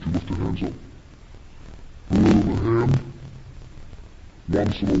spring? Would you lift your hands up? The word in the hand?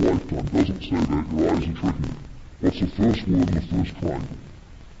 Once in a lifetime. Doesn't say that. Your eyes are tricking you. What's the first word in the first triangle?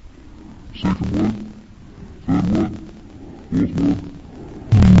 Second word? Third word? Fourth word?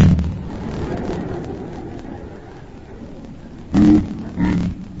 Third, in,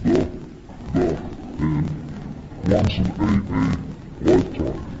 the, and. Once an A, life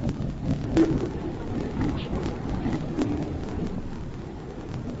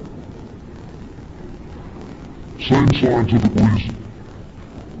scientific reason.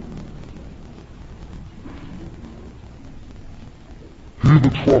 He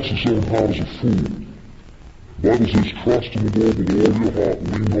that trusts his own heart is a fool. The Bible says, trust in the Lord with all your heart,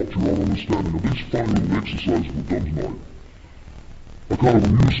 lean not to your own understanding. Now, these fine little exercises we've done tonight are kind of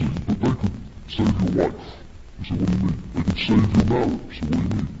amusing, but they could save your life. You say, what do you mean? They could save your marriage. So what do you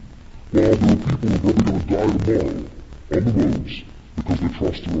mean? Well, there are people who are probably going to die tomorrow on the roads because they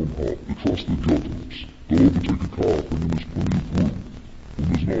trust their own heart, they trust their judgments. They'll overtake a car thinking there's plenty of room when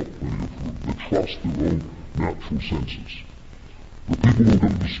there's not plenty of room. They trust their own natural senses. The people who are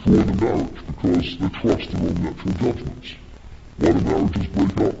going to destroy the marriage because they trust their own natural judgments. Why do marriages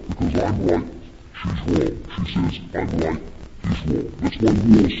break up? Because I'm right, she's wrong. She says, I'm right, he's wrong. That's why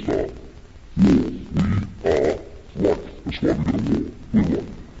wars start. War. We are right. That's why we get a war. We're right.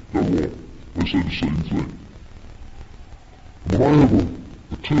 They're wrong. They say the same thing. When I have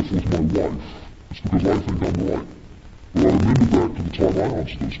a tiff with my wife, it's because I think I'm right. But I remember back to the time I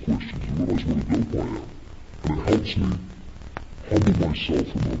answered those questions and realize what a dope I am. And it helps me humble myself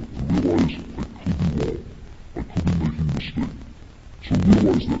a moment and realize I could be wrong. I could be making a mistake. So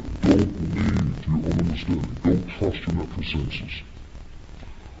realize that don't lean to your own understanding. Don't trust your natural senses.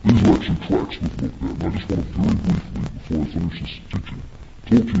 These are actually tracks we've looked at, and I just want to very briefly, before I finish this teaching,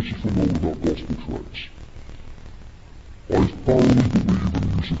 talk to you just for a moment about gospel tracks. I thoroughly believe in the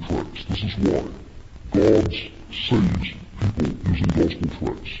use of tracks. This is why God saves people using gospel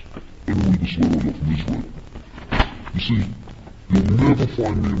tracts. Let me read this letter I got from Israel. You see, you'll never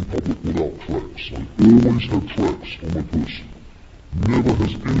find me in public without tracts. I always have tracts on my person. Never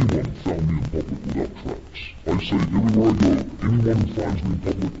has anyone found me in public without tracts. I say everywhere I go, anyone who finds me in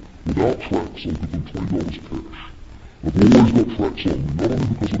public without tracts, I'll give them $20 cash. I've always got tracts on me, not only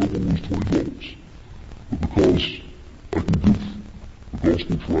because I don't want to lose $20, but because I can give the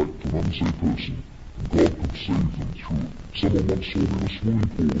gospel tract to an unsaved person, and God can save them through it. Someone once saw me in a swimming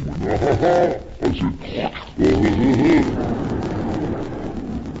pool and went, ah ha ha! I said, ah ha ha!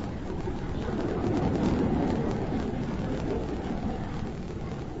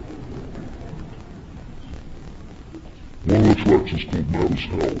 One of the tracts is called Mad as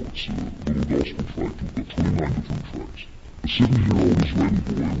Hell. It's a little gospel tract. We've got 29 different tracts. A 7-year-old Israeli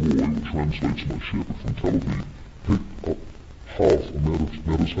boy, Roy, who translates my shepherd from Tel Aviv, picked up half a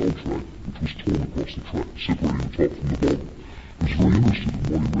Mad as Hell tract, which was torn across the tract, separating the top from the bottom. He was very interested in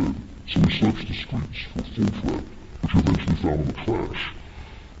what he read, so he searched the streets for a full tract, which he eventually found in the trash.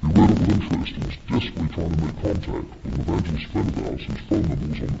 He read it with interest and was desperately trying to make contact with an evangelist friend of ours whose phone number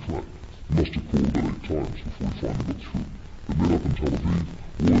was on the tract. He must have called about 8 times before he finally got through. They met up in Tel Aviv.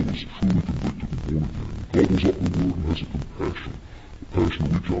 Roy was truly convicted and born again. He gobbles up the word and has a passion to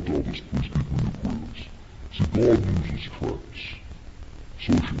reach out to others. Please keep him in your prayers. See, God uses tracts.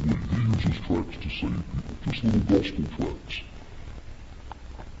 Socially, He uses tracts to save people, just little gospel tracts.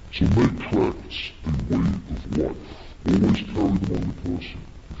 So make tracts a way of life. Always carry them on your person.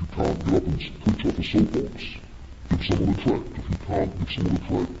 If you can't get up and preach off a soapbox, give someone a tract. If you can't give someone a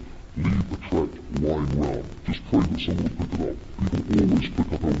tract, leave the tract lying around. Just pray that someone will pick it up. People always pick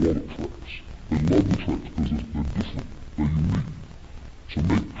up our wallet tracts. They love the tracts because they're different. They're unique. So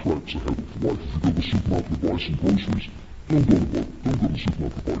make tracts a habit of life. If you go to the supermarket to buy some groceries, don't go to the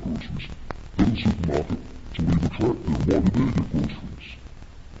supermarket to buy groceries. Go to the supermarket to leave a tract there while you're there to get groceries.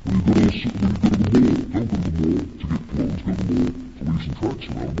 When you go to the mall, don't go to the mall to get clothes. Go to the mall to leave some tracts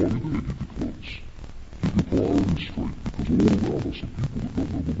around while you're there to get your clothes. Keep your priorities straight, because all around us are people that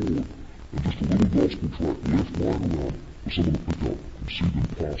don't know the Lord, and just a little gospel tract left lying around for someone to pick up and see them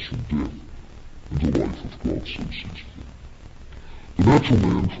pass from death into life if God so sees fit. The natural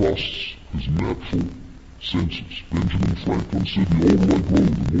man trusts his natural senses. Benjamin Franklin said, the older I grow,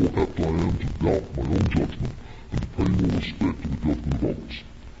 the more apt I am to doubt my own judgment and to pay more respect to the judgment of others.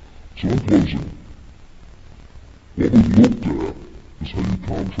 So in closing, what we've looked at is how you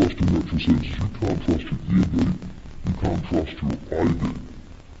can't trust your natural senses. You can't trust your ear gate. You can't trust your eye gate.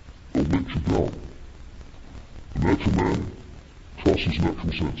 They'll let you down. The natural man trusts his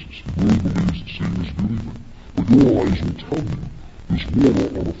natural senses. He really believes that seeing is believing. But your eyes will tell you there's water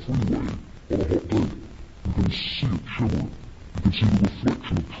on a freeway on a hot day. You can see it shimmering. You can see the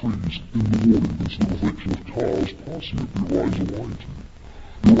reflection of trees in the water. You can see the reflection of cars passing it. Your eyes are lying to you.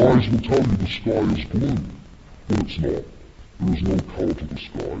 Your eyes will tell you the sky is blue, but it's not. There is no color to the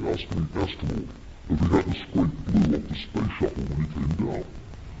sky. Ask any astronaut if he had to scrape blue off the space shuttle when he came down.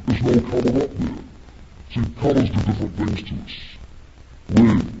 There's no color up there. See, colors do different things to us.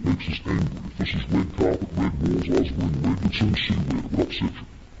 Red makes us angry. If this is red carpet, red walls, I was wearing red, you'd soon see red. It would upset you.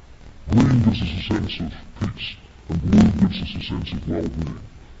 Green gives us a sense of peace, and blue gives us a sense of well-being.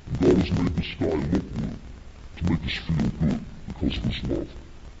 And God has made the sky look blue to to make us feel good because of his love.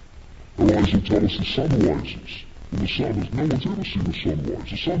 Our eyes will tell us the sun rises. And the sun is, no one's ever seen the sun rise.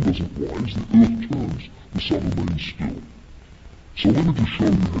 The sun doesn't rise, the earth turns, the sun remains still. So let me just show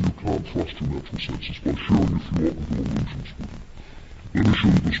you how you can't trust your natural senses by sharing a few optical illusions with you. Let me show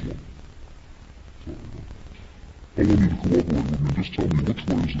you this one. I want you to cooperate with me and just tell me which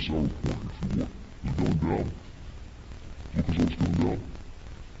way is this arrow pointing, if you would. Is it going down? Look as though it's going down?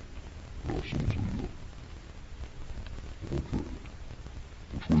 No, someone say yeah. Okay.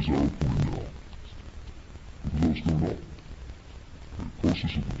 Which way is the arrow pointing now? Look as though it's going up. Okay,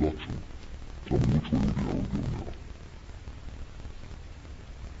 process of deduction. Tell me which way would the arrow go now?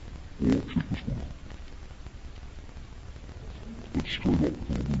 Or check this one out. It's straight up with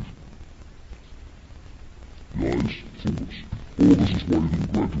an illusion. The eyes fool us. Oh, this is why you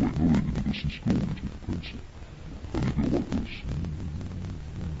didn't graduate. No, you did this in school. You take a pencil. And you go like this.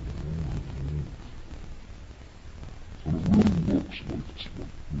 And it really works like it's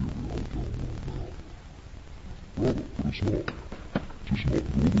like really out down right now. Brother, but it's not. It's just an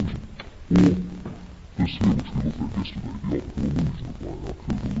optical illusion. Or this here, which we looked at yesterday, the optical illusion of line up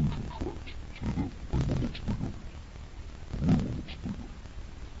here, the illusion tracks. See that? Pink one looks bigger. The blue one looks bigger.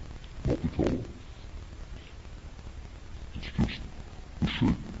 Not the color. It's just the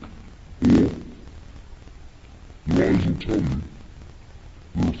shape. Or your eyes will tell you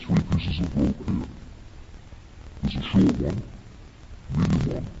there are three pieces of rope here. There's a short one, medium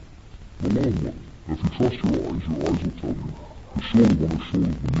one, and a long one. Now if you trust your eyes will tell you the shorter one is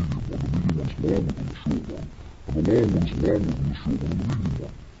shorter than the medium one's longer than the short one, and the long one is longer than the short one and the medium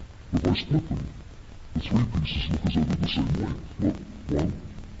one. If I split them, the three pieces look as though they're the same length. Look, 1,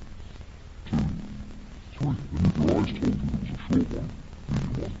 2, 3. And if your eyes told you there was a short one,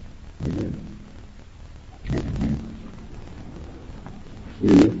 medium one, and a long one, there's nothing new.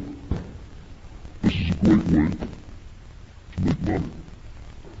 Or, this is a great way to make money.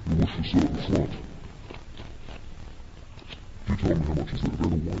 You wish to sit at the front. You tell me how much is that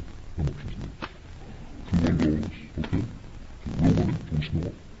red or white? How much is that? $2, okay? Real money, too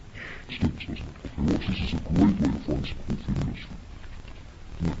small. Stinks, doesn't it? Okay, watch, this is a great way to find some cool thing in this.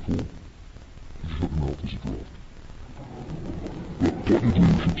 Isn't that cool? You shut your mouth as a draft. But what you do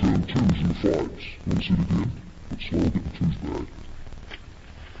is you turn 2s into 5s. You want to see it again? But slow, get the 2s back.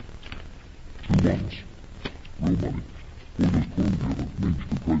 2 1s. Real money. All those put them together means you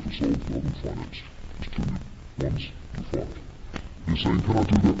can pay for solid love and finance. Just turn your 1s to 5s. You're saying, can I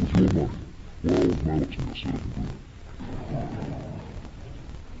do that with your money? Well, mail it to me, I said I can do it.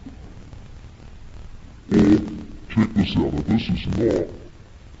 Or, check this out, now this is not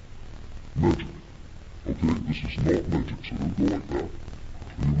magic. Okay, this is not magic, so don't go like that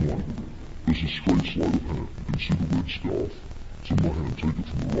in your mind. This is straight sleight of hand. You can see the red scarf. It's in my hand. Take it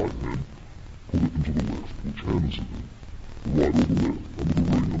from the right hand, put it into the left. Which hand is it in? The right or the left? Under the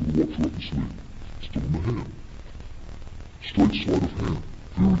ring, under the watch, or up the sleeve. Still in the hand. Straight sleight of hand.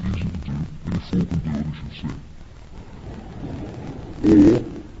 Very easy to do. Any fool can do it, as you've seen. Or,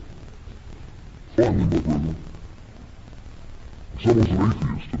 finally, my brother, if someone's an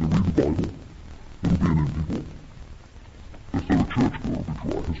atheist and they read the Bible, it'll be an empty book. If they're a churchgoer, it'll be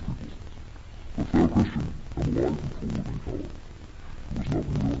dry history book. But if they're a Christian, I'm alive and full of any color. It was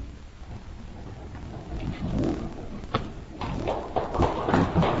nothing really. This is right.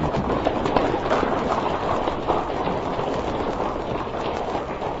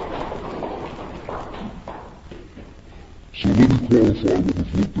 So let me qualify what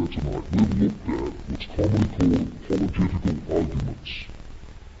we've looked at tonight. We've looked at what's commonly called apologetical arguments.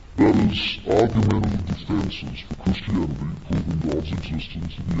 That is, argumentative defenses for Christianity, proving God's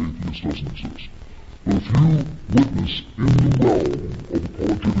existence and the atheist doesn't exist. But if you witness in the realm of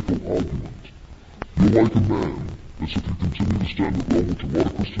apologetical argument, you're like a man, as if you continue to stand the realm, which a lot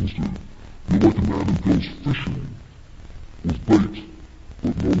of Christians do, you're like a man who goes fishing with bait,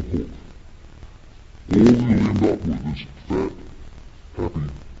 but no hook. All you'll end up with is fat, happy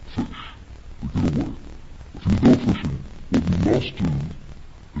fish that get away. If you go fishing, what you must do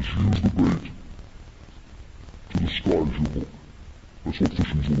is use the bait to disguise your hook. That's what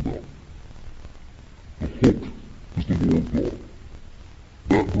fishing's all about. The hook is the law of God.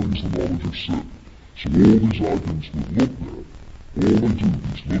 That brings the knowledge of sin. So all these arguments we've looked at, all they do,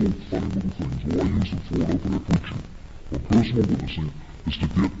 these little funny little things, all I use them for in open air preaching, or personal witnessing, is to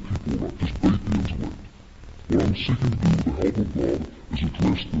get people right, just bait the intellect. What I'm seeking to do with the help of God is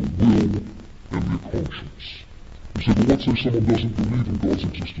address their will and their conscience. You say, well, let's say someone doesn't believe in God's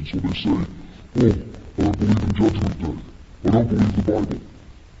existence, or they say, oh, I don't believe in Judgment Day, I don't believe the Bible.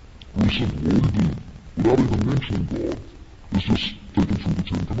 Very simple, all you do, without even mentioning God, is just taken through the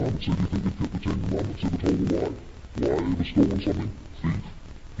Ten Commandments. So do you think they kept the Ten Commandments? Ever told a lie? Ever stolen something? Thief?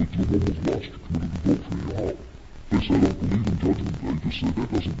 Looked at a woman's lust? Committed adultery in your heart? They say don't believe in Judgment Day. Just say that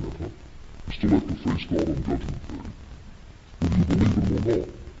doesn't matter. You still have to face God on Judgment Day. Whether you believe in him or not,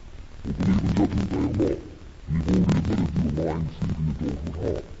 or believe in Judgment Day or not, and you've already admitted you're a lying, thieving, adulterous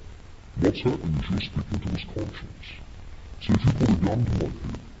heart. What's happening is you're speaking to his conscience. So if you put a gun to my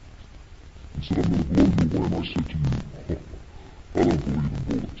head and said, I'm going to blow you away, and I said to you, I don't believe in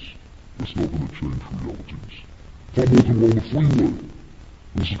bullets, it's not going to change realities. If I'm walking along the freeway, and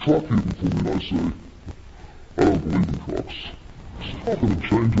there's a truck heading for me, and I say, I don't believe in trucks, it's not going to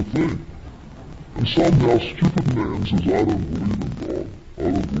change a thing. And somehow stupid man says, I don't believe in God, I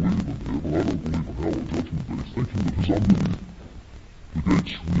don't believe in heaven, I don't believe in hell or Judgment Day, thinking that his unbelief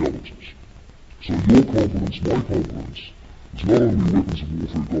negates realities. So your confidence, my confidence, is not only weapons of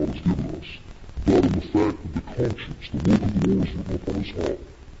warfare God has given us, but in the fact that the conscience, the work of the Lord is written upon his heart,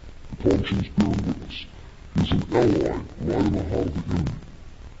 the conscience bearing witness, is an ally right in the heart of the enemy.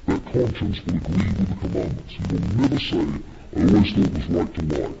 That conscience will agree with the commandments. He will never say, I always thought it was right to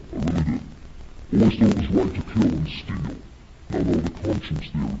lie. I really did. I always thought it was right to kill and steal. No, the conscience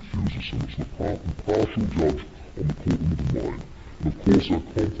there accuses him. It's the impartial judge on the courtroom of the mind. And of course our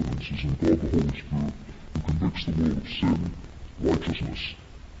confidence is in God the Holy Spirit, who convicts the world of sin, righteousness,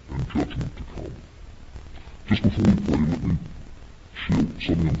 and judgment to come. Just before we pray, let me share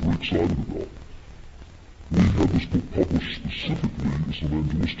something I'm very excited about. We had this book published specifically as an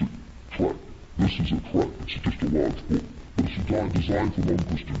evangelistic tract. This is a tract. It's just a large book, but it's designed for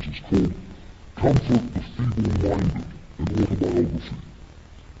non-Christians. It's called Comfort the Feeble-Minded, an Autobiography.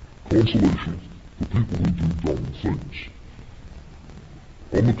 Consolation for people who do dumb things.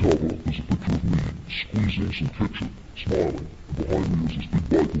 On the cover, there's a picture of me squeezing some ketchup, smiling, and behind me is this big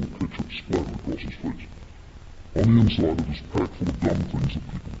Bible of ketchup splattered across his face. On the inside, it is packed full of dumb things that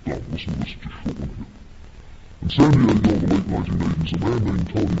people have done. Listen to this, just short one here. In San Diego in the late 1980s, a man named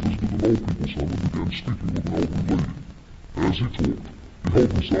Tony visited an old people's home and began speaking with an elderly lady. As he talked, he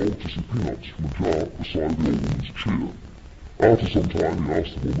helped himself to some peanuts from a jar beside the old woman's chair. After some time, he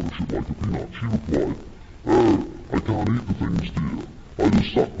asked the woman if she'd like a peanut. She replied, I can't eat the things, dear. I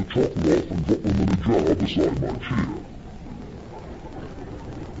just sucked the chocolate off and dropped them in a jar beside my chair.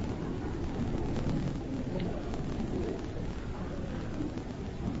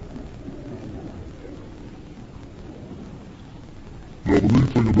 Now the neat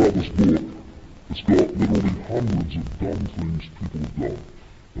thing about this book, it's got literally hundreds of dumb things people have done.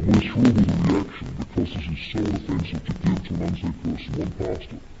 And we're thrilled with the reaction because this is so offensive to give to an unsaved person. One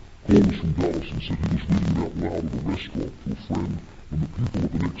pastor called us from Dallas and said he was reading it out loud at a restaurant to a friend, and the people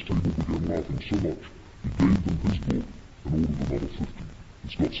at the next table began laughing so much, he gave them his book and ordered another 50.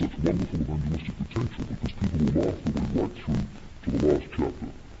 It's got such wonderful evangelistic potential because people will laugh their way right through to the last chapter,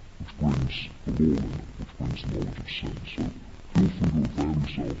 which brings the law in it, which brings the knowledge of sin. So feel free to avail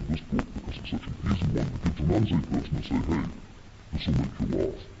yourself of this book because it's such an easy one to give to an unsaved person and say, hey, this will make you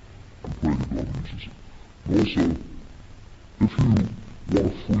laugh, and pray that God uses it. And also, if you want a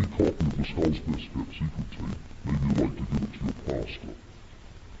free copy of this Hell's Best Kept Secret tape, maybe you'd like to give it to your pastor,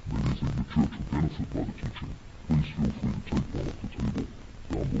 maybe you think your church would benefit by the teaching, please feel free to take one off the table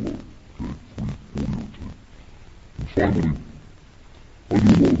down below, okay? Free audio tape. And finally, I do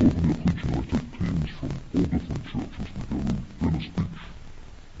a lot of open-air preaching. I take teams from all different churches. We go to Venice Beach.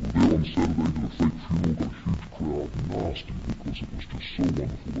 We were there on Saturday, did a fake funeral, got a huge crowd, nasty, because it was just so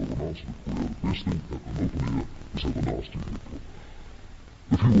wonderful. They were nasty crowd. The best thing at an open air is have a nasty people.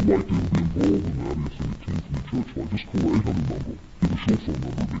 If you would like to be involved in that, if you're a team from your church, why just call the 800 number, give us your phone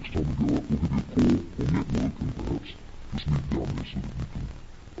number. Next time we go up, we'll give you a call, we'll network, and perhaps just meet down there so that you can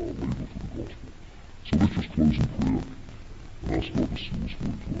labor for the gospel. So let's just close in prayer and ask God to seal His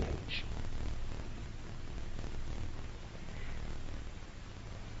word to our hearts.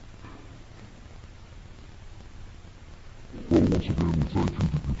 Father, once again, we thank you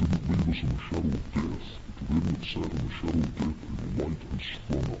that you didn't leave us in the shadow of death, but to them that sat in the shadow of death, a light has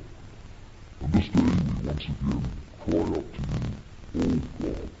sprung up. And this day we once again cry out to you, oh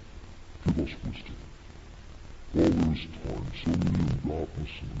God, give us wisdom. While there is time, so many in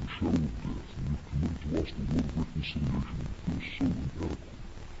darkness and in the shadow of death, and you've committed to us the word of reconciliation, we feel so inadequate.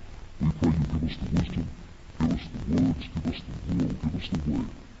 We pray you give us the wisdom, give us the words, give us the will, give us the way,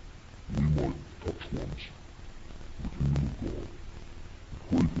 we might touch ones for the kingdom of God.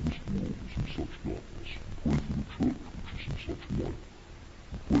 We pray for this world that's in such darkness. We pray for the church which is in such light.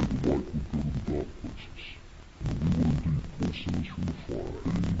 We pray the light would go to the dark places, and that we